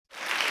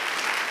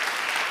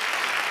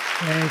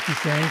Thank you,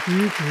 thank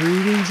you.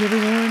 Greetings,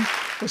 everyone.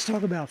 Let's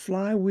talk about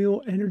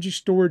flywheel energy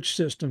storage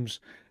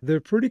systems. They're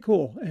pretty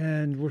cool,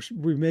 and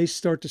we may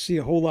start to see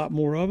a whole lot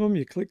more of them.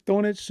 You clicked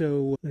on it,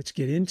 so let's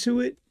get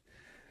into it.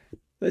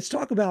 Let's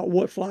talk about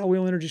what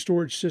flywheel energy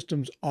storage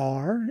systems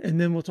are, and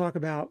then we'll talk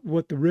about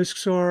what the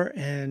risks are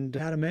and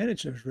how to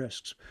manage those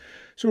risks.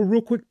 So, a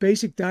real quick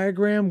basic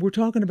diagram, we're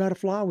talking about a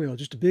flywheel,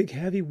 just a big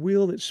heavy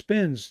wheel that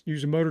spins.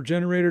 Use a motor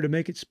generator to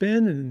make it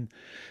spin and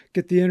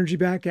get the energy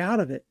back out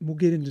of it. We'll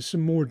get into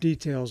some more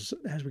details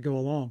as we go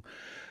along.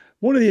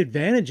 One of the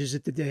advantages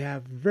is that they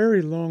have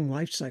very long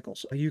life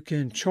cycles. You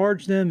can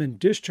charge them and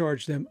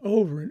discharge them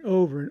over and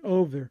over and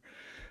over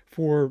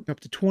for up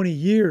to 20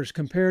 years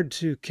compared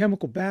to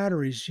chemical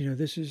batteries.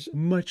 This is a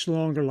much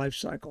longer life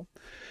cycle.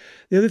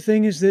 The other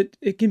thing is that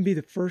it can be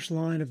the first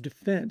line of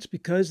defense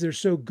because they're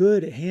so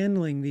good at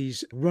handling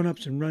these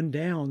run-ups and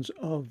run-downs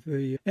of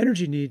the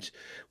energy needs.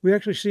 We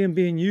actually see them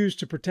being used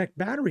to protect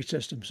battery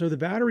systems. So the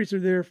batteries are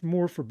there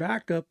more for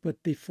backup,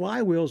 but the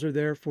flywheels are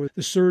there for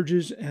the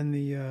surges and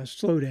the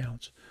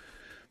slowdowns.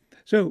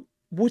 So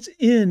what's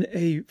in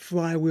a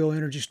flywheel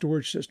energy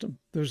storage system?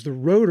 There's the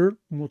rotor,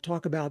 and we'll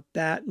talk about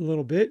that a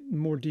little bit in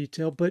more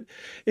detail, but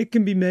it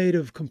can be made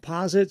of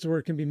composites or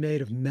it can be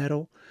made of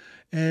metal.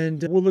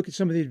 And we'll look at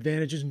some of the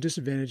advantages and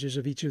disadvantages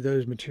of each of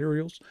those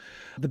materials.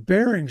 The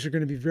bearings are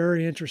going to be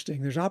very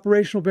interesting. There's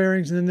operational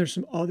bearings, and then there's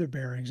some other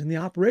bearings. And the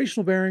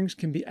operational bearings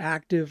can be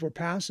active or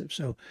passive.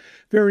 So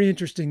very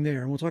interesting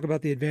there. And we'll talk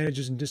about the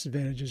advantages and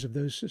disadvantages of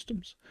those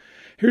systems.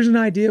 Here's an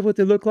idea of what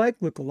they look like.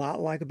 Look a lot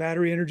like a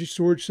battery energy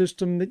storage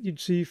system that you'd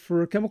see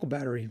for a chemical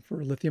battery, for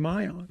a lithium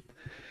ion,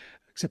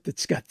 except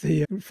it's got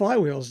the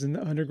flywheels in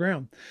the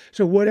underground.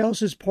 So what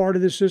else is part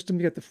of this system?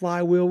 You got the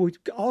flywheel. We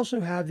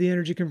also have the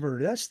energy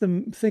converter.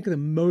 Think of the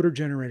motor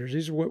generators.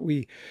 These are what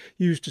we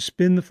use to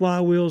spin the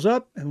flywheels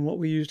up and what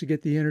we use to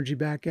get the energy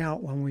back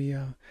out when we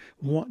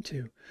want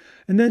to.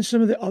 And then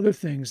some of the other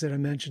things that I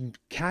mentioned,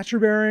 catcher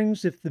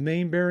bearings, if the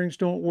main bearings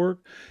don't work,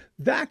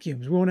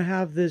 vacuums. We want to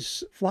have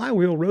this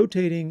flywheel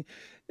rotating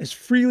as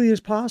freely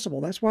as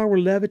possible. That's why we're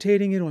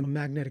levitating it on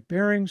magnetic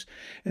bearings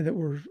and that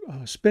we're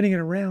spinning it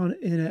around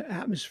in an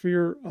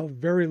atmosphere of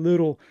very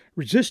little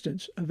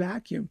resistance, a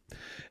vacuum.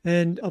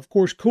 And of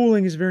course,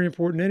 cooling is very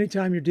important.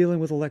 Anytime you're dealing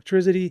with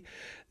electricity,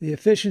 the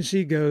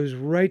efficiency goes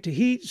right to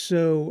heat.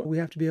 So we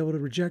have to be able to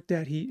reject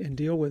that heat and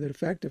deal with it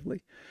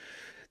effectively.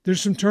 There's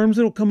some terms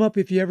that'll come up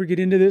if you ever get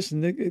into this,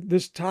 and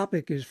this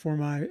topic is for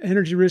my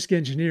energy risk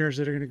engineers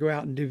that are going to go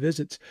out and do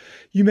visits.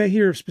 You may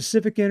hear of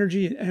specific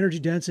energy and energy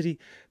density.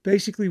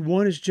 Basically,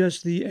 one is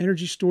just the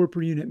energy stored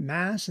per unit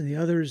mass, and the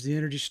other is the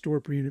energy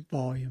stored per unit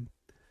volume.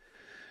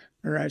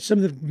 All right,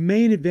 some of the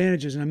main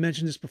advantages, and I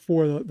mentioned this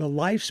before, the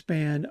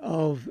lifespan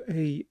of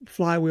a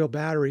flywheel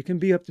battery can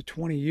be up to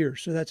 20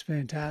 years, so that's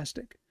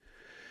fantastic.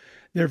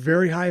 They're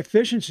very high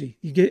efficiency.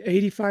 You get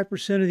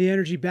 85% of the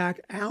energy back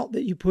out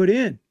that you put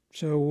in.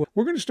 So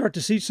we're going to start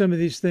to see some of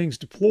these things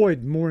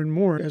deployed more and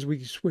more as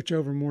we switch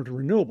over more to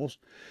renewables.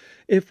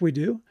 If we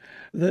do,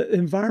 the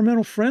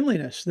environmental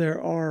friendliness, there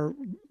are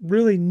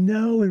really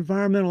no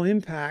environmental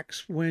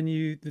impacts when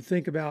you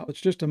think about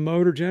it's just a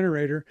motor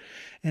generator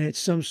and it's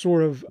some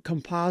sort of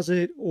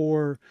composite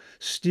or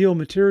steel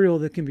material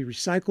that can be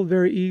recycled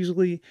very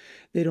easily.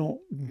 They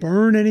don't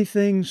burn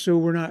anything, so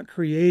we're not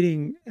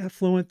creating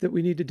effluent that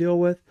we need to deal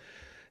with.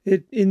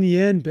 In the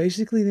end,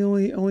 basically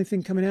the only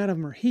thing coming out of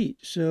them are heat.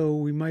 So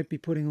we might be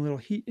putting a little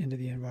heat into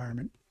the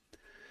environment.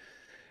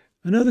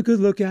 Another good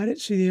look at it,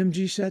 see the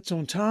MG sets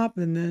on top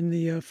and then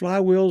the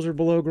flywheels are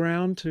below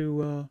ground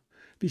to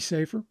be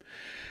safer.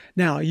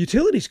 Now,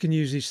 utilities can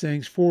use these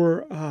things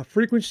for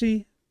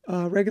frequency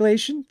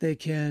regulation. They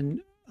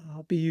can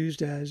be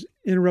used as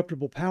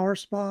interruptible power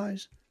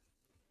supplies.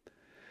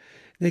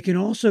 They can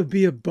also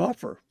be a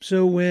buffer.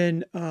 So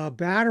when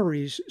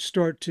batteries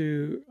start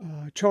to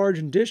charge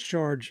and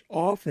discharge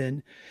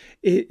often,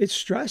 it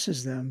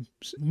stresses them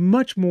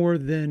much more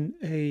than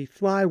a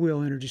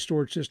flywheel energy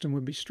storage system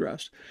would be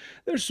stressed.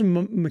 There's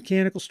some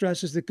mechanical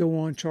stresses that go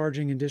on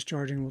charging and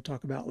discharging we'll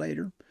talk about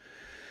later.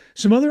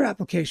 Some other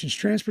applications,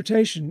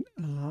 transportation,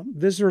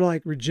 these are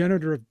like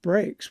regenerative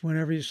brakes.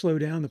 Whenever you slow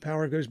down, the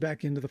power goes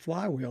back into the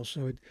flywheel.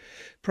 So it's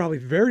probably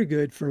very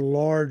good for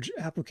large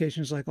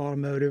applications like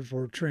automotive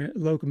or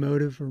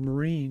locomotive or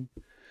marine.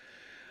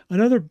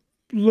 Another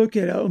look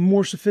at a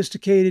more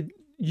sophisticated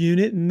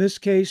unit. In this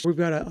case, we've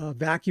got a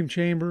vacuum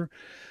chamber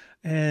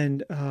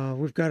and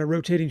we've got a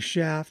rotating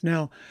shaft.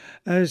 Now,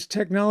 as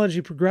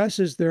technology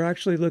progresses, they're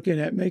actually looking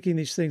at making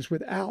these things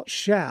without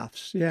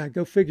shafts. Yeah,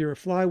 go figure, a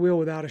flywheel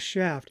without a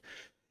shaft.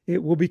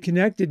 It will be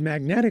connected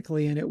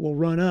magnetically and it will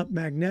run up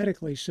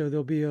magnetically. So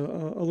there'll be a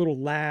little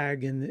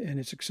lag in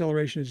its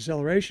acceleration and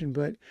deceleration,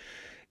 but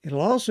it'll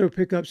also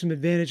pick up some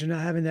advantage in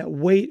not having that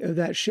weight of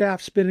that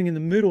shaft spinning in the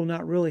middle,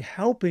 not really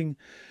helping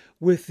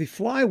with the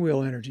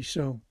flywheel energy.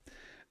 So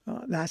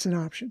that's an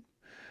option.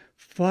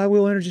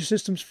 Flywheel energy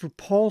systems for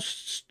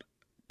pulsed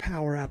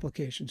power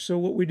applications. So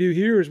what we do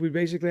here is we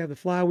basically have the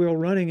flywheel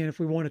running, and if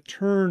we want to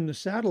turn the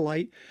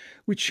satellite,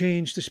 we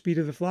change the speed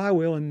of the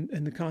flywheel, and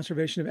the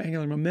conservation of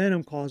angular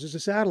momentum causes the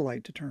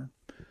satellite to turn.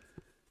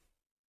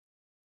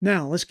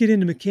 Now, let's get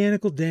into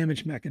mechanical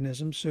damage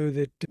mechanisms so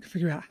that to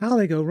figure out how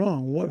they go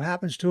wrong, what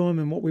happens to them,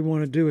 and what we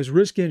want to do as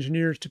risk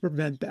engineers to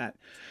prevent that.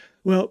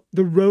 Well,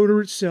 the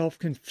rotor itself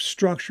can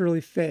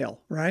structurally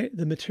fail, right?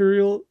 The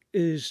material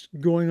is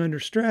going under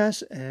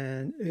stress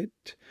and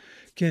it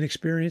can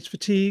experience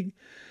fatigue.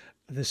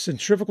 The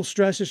centrifugal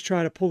stresses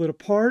try to pull it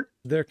apart.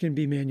 There can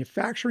be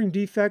manufacturing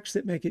defects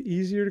that make it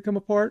easier to come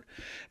apart.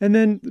 And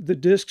then the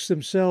discs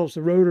themselves,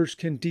 the rotors,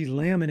 can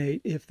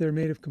delaminate if they're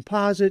made of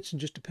composites, and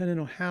just depending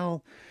on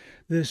how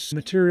this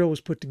material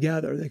was put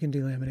together, they can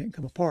delaminate and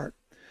come apart.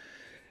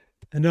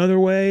 Another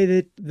way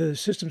that the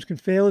systems can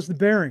fail is the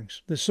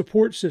bearings, the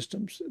support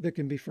systems that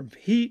can be from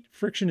heat,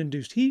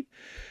 friction-induced heat.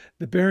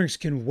 The bearings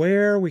can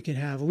wear. We can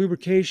have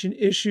lubrication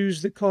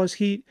issues that cause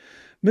heat.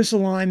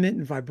 Misalignment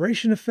and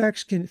vibration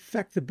effects can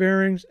affect the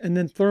bearings, and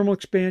then thermal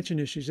expansion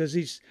issues. As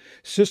these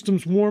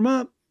systems warm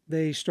up,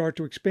 they start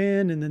to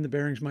expand, and then the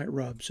bearings might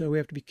rub. So we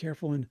have to be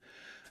careful and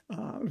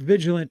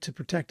vigilant to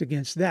protect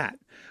against that.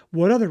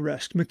 What other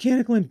risks?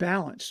 Mechanical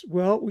imbalance.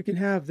 Well, we can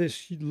have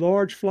this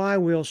large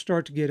flywheel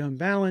start to get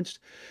unbalanced.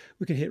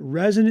 We can hit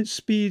resonance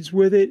speeds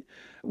with it.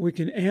 We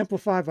can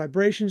amplify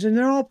vibrations, and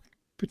they're all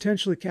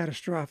potentially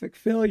catastrophic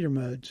failure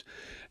modes.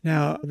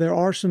 Now, there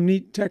are some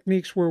neat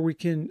techniques where we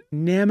can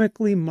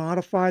dynamically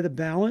modify the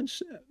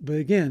balance, but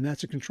again,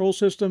 that's a control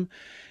system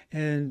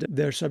and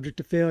they're subject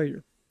to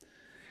failure.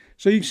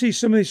 So you can see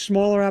some of these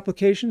smaller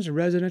applications. A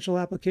residential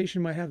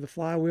application might have the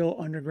flywheel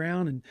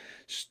underground, and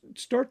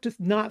start to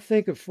not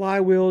think of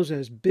flywheels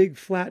as big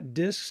flat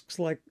discs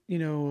like,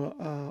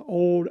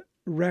 old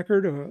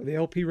record or the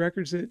LP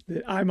records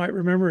that I might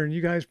remember and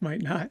you guys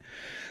might not.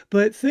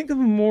 But think of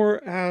them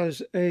more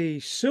as a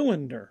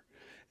cylinder.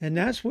 And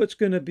that's what's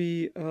going to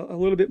be a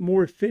little bit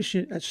more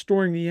efficient at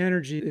storing the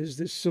energy, is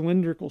this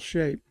cylindrical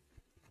shape.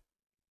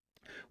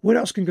 What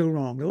else can go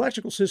wrong? The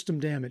electrical system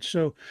damage.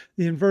 So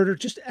the inverter,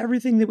 just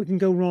everything that can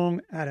go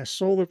wrong at a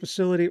solar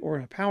facility or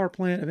a power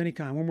plant of any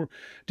kind. When we're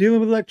dealing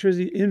with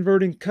electricity,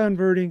 inverting,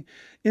 converting,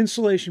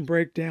 insulation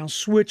breakdown,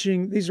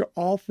 switching, these are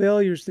all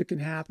failures that can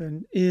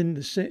happen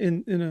in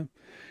a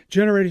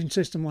generating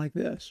system like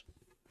this.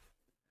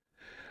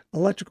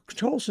 Electrical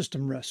control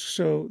system risks.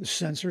 So the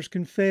sensors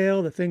can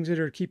fail, the things that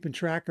are keeping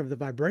track of the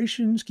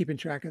vibrations, keeping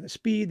track of the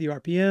speed, the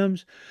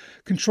RPMs,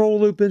 control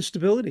loop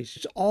instabilities.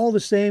 It's all the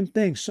same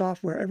thing.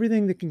 Software,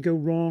 everything that can go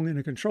wrong in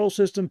a control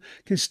system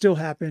can still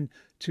happen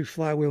to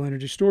flywheel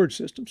energy storage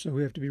systems. So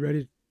we have to be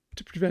ready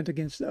to prevent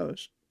against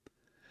those.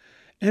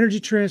 Energy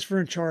transfer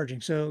and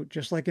charging. So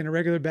just like in a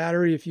regular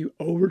battery, if you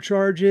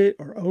overcharge it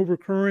or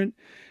overcurrent,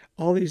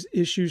 all these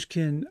issues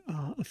can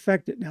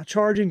affect it. Now,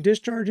 charging,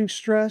 discharging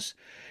stress,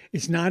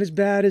 it's not as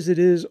bad as it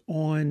is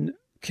on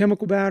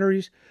chemical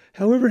batteries.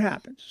 However, it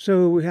happens.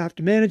 So we have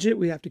to manage it.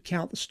 We have to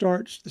count the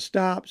starts, the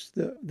stops,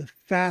 the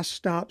fast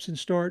stops and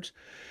starts.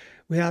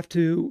 We have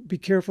to be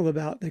careful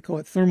about, they call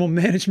it thermal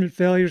management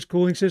failures,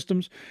 cooling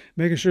systems,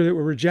 making sure that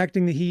we're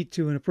rejecting the heat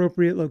to an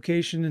appropriate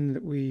location and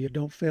that we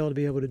don't fail to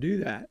be able to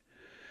do that.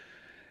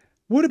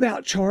 What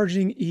about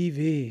charging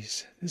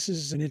EVs? This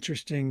is an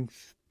interesting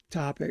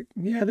topic.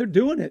 Yeah, they're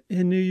doing it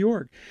in New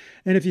York.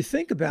 And if you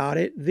think about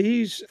it,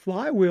 these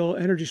flywheel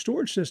energy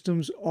storage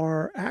systems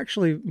are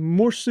actually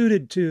more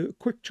suited to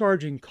quick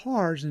charging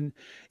cars and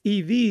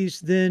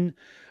EVs than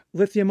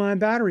lithium-ion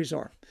batteries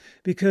are,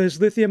 because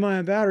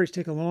lithium-ion batteries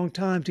take a long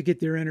time to get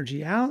their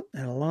energy out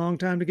and a long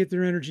time to get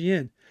their energy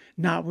in.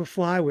 Not with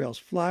flywheels.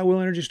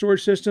 Flywheel energy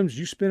storage systems,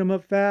 you spin them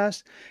up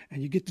fast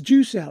and you get the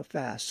juice out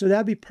fast. So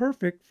that'd be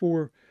perfect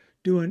for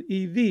doing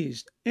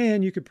EVs.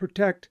 And you could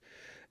protect,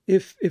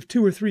 if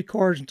 2 or 3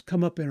 cars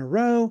come up in a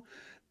row,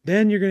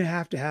 then you're going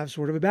to have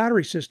sort of a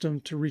battery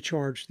system to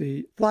recharge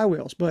the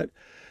flywheels. But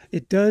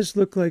it does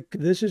look like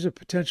this is a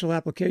potential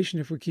application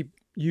if we keep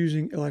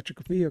using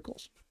electrical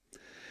vehicles.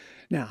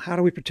 Now, how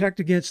do we protect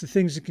against the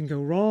things that can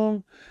go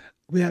wrong?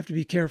 We have to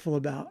be careful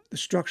about the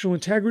structural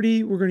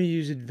integrity. We're going to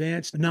use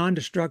advanced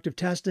non-destructive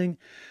testing.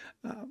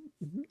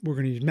 We're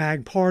going to use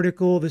mag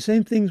particle, the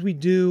same things we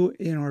do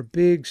in our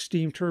big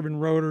steam turbine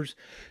rotors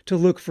to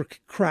look for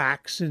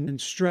cracks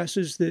and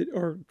stresses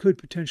that could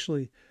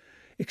potentially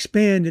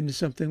expand into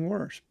something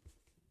worse.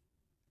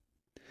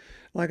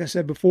 Like I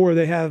said before,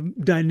 they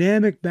have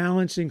dynamic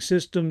balancing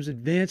systems,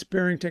 advanced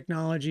bearing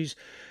technologies,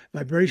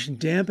 vibration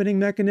dampening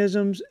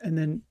mechanisms, and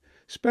then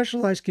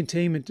specialized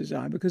containment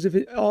design. Because if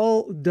it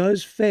all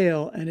does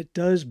fail and it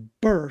does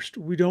burst,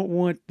 we don't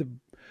want the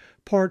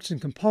parts and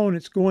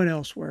components going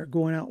elsewhere,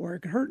 going out where it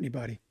can hurt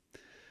anybody.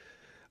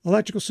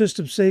 Electrical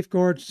system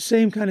safeguards, the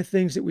same kind of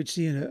things that we'd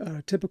see in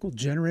a typical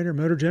generator,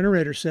 motor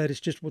generator set.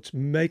 It's just what's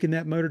making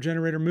that motor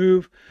generator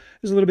move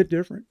is a little bit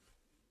different.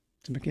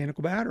 It's a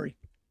mechanical battery.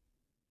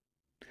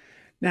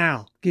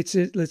 Now,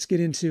 let's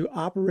get into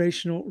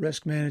operational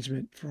risk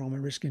management for all my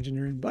risk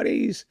engineering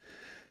buddies.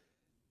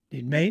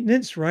 Need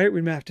maintenance, right?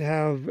 We have to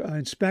have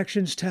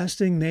inspections,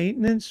 testing,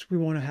 maintenance. We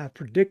want to have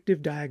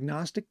predictive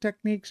diagnostic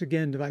techniques.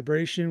 Again, the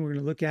vibration, we're going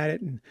to look at it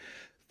and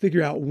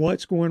figure out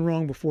what's going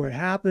wrong before it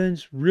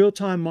happens,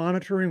 real-time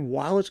monitoring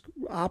while it's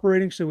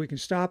operating so we can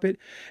stop it.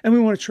 And we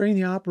want to train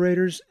the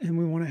operators, and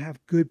we want to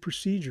have good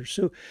procedures.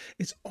 So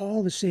it's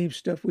all the same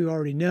stuff we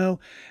already know.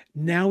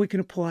 Now we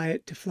can apply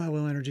it to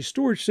Flywheel energy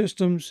storage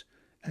systems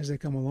as they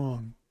come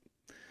along.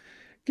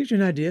 Gives you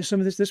an idea. Some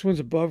of this one's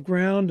above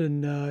ground,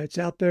 and it's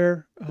out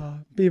there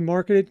being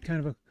marketed. Kind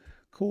of a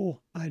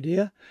cool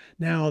idea.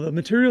 Now, the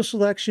material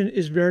selection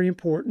is very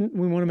important.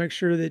 We want to make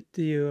sure that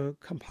the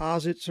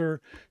composites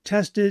are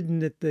tested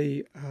and that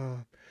they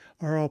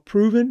are all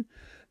proven.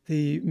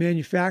 The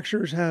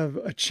manufacturers have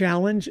a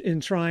challenge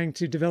in trying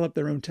to develop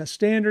their own test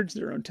standards,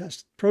 their own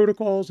test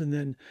protocols, and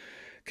then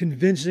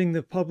convincing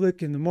the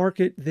public and the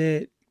market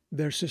that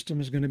their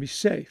system is going to be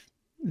safe,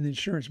 in the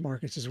insurance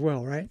markets as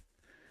well, right?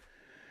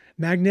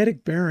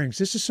 Magnetic bearings.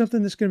 This is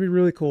something that's going to be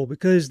really cool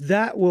because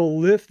that will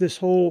lift this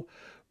whole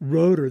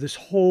rotor, this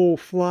whole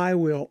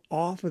flywheel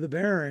off of the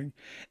bearing,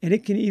 and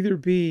it can either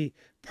be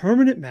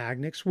permanent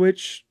magnets,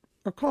 which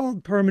are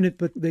called permanent,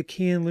 but they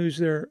can lose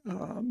their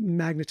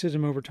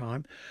magnetism over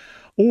time,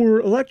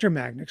 or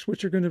electromagnets,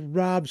 which are going to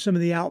rob some of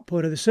the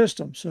output of the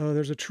system. So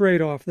there's a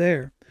trade-off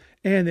there,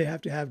 and they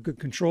have to have good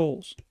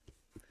controls.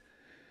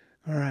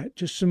 All right,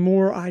 just some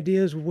more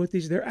ideas of what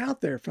they're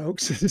out there,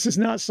 folks. This is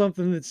not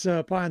something that's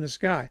pie in the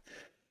sky.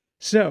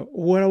 So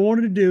what I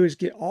wanted to do is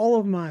get all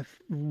of my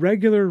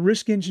regular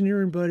risk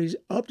engineering buddies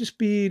up to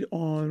speed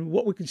on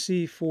what we can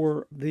see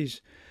for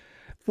these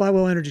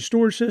Flywheel energy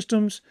storage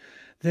systems.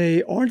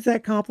 They aren't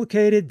that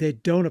complicated. They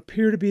don't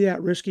appear to be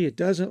that risky. It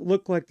doesn't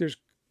look like there's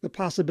the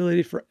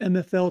possibility for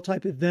MFL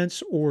type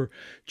events or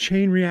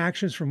chain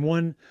reactions from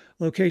one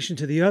location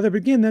to the other. But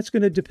again, that's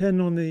going to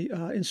depend on the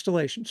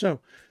installation. So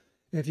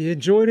if you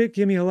enjoyed it,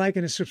 give me a like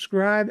and a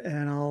subscribe,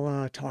 and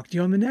I'll talk to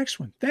you on the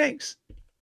next one. Thanks.